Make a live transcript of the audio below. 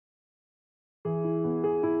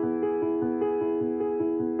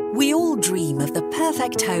We all dream of the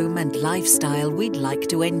perfect home and lifestyle we'd like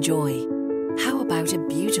to enjoy. How about a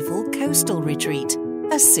beautiful coastal retreat,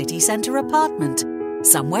 a city centre apartment,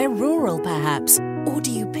 somewhere rural perhaps? Or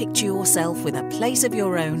do you picture yourself with a place of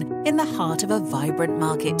your own in the heart of a vibrant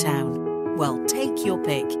market town? Well, take your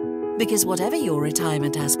pick, because whatever your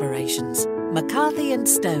retirement aspirations, McCarthy &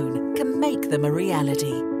 Stone can make them a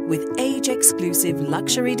reality with age-exclusive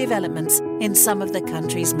luxury developments in some of the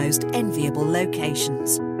country's most enviable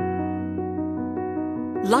locations.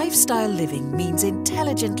 Lifestyle living means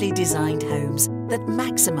intelligently designed homes that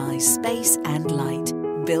maximize space and light,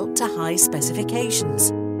 built to high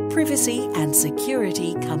specifications. Privacy and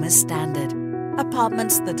security come as standard.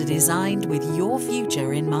 Apartments that are designed with your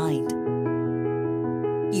future in mind.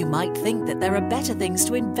 You might think that there are better things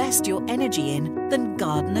to invest your energy in than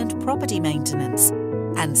garden and property maintenance.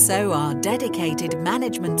 And so our dedicated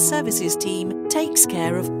management services team takes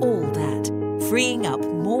care of all that, freeing up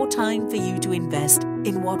more time for you to invest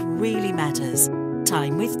in what really matters.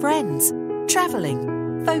 Time with friends,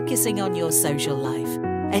 traveling, focusing on your social life,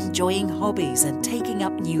 enjoying hobbies and taking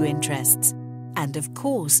up new interests. And of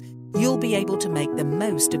course, you'll be able to make the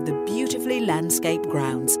most of the beautifully landscaped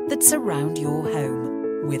grounds that surround your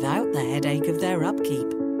home, without the headache of their upkeep.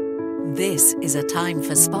 This is a time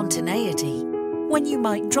for spontaneity, when you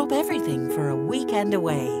might drop everything for a weekend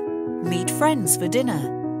away, meet friends for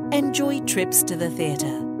dinner, enjoy trips to the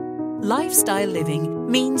theatre. Lifestyle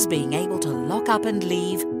living means being able to lock up and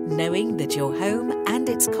leave, knowing that your home and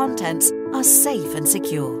its contents are safe and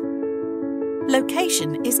secure.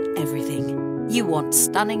 Location is everything. You want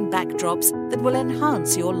stunning backdrops that will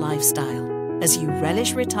enhance your lifestyle as you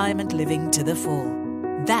relish retirement living to the full.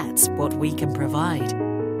 That's what we can provide.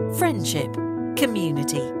 Friendship,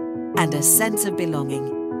 community, and a sense of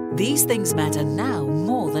belonging. These things matter now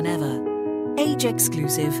more than ever.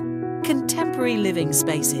 Age-exclusive, contemporary living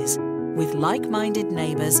spaces with like-minded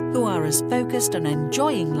neighbours who are as focused on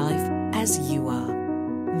enjoying life as you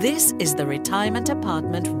are. This is the retirement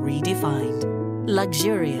apartment redefined.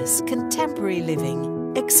 Luxurious, contemporary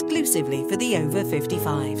living, exclusively for the over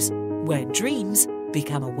 55s, where dreams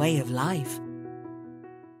become a way of life.